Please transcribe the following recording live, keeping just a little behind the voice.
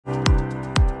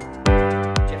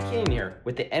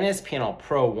with the NSPanel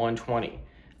Pro 120.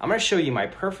 I'm going to show you my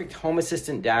perfect home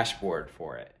assistant dashboard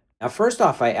for it. Now first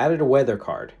off, I added a weather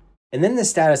card. And then the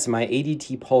status of my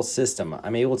ADT Pulse system,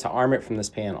 I'm able to arm it from this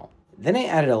panel. Then I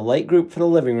added a light group for the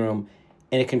living room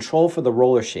and a control for the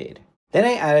roller shade. Then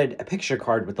I added a picture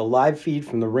card with the live feed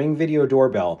from the Ring video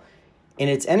doorbell, and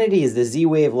its entity is the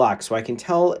Z-Wave lock, so I can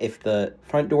tell if the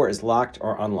front door is locked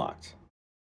or unlocked.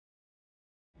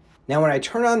 Now when I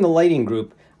turn on the lighting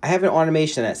group, I have an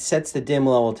automation that sets the dim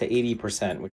level to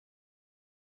 80%.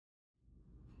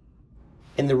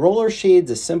 And the roller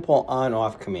shade's a simple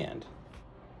on-off command.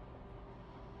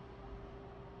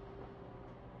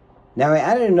 Now I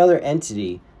added another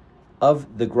entity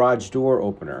of the garage door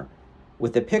opener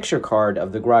with a picture card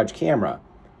of the garage camera,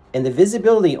 and the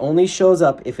visibility only shows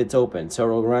up if it's open, so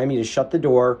it will remind me to shut the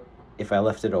door if I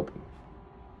left it open.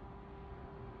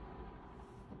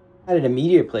 I added a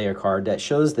media player card that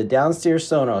shows the downstairs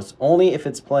Sonos only if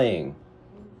it's playing.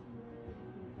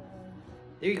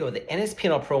 There you go, the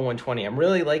NSPanel Pro 120. I'm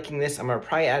really liking this. I'm going to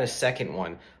probably add a second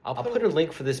one. I'll put a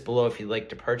link for this below if you'd like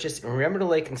to purchase. And remember to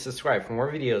like and subscribe for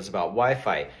more videos about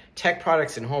Wi-Fi, tech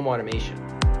products, and home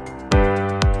automation.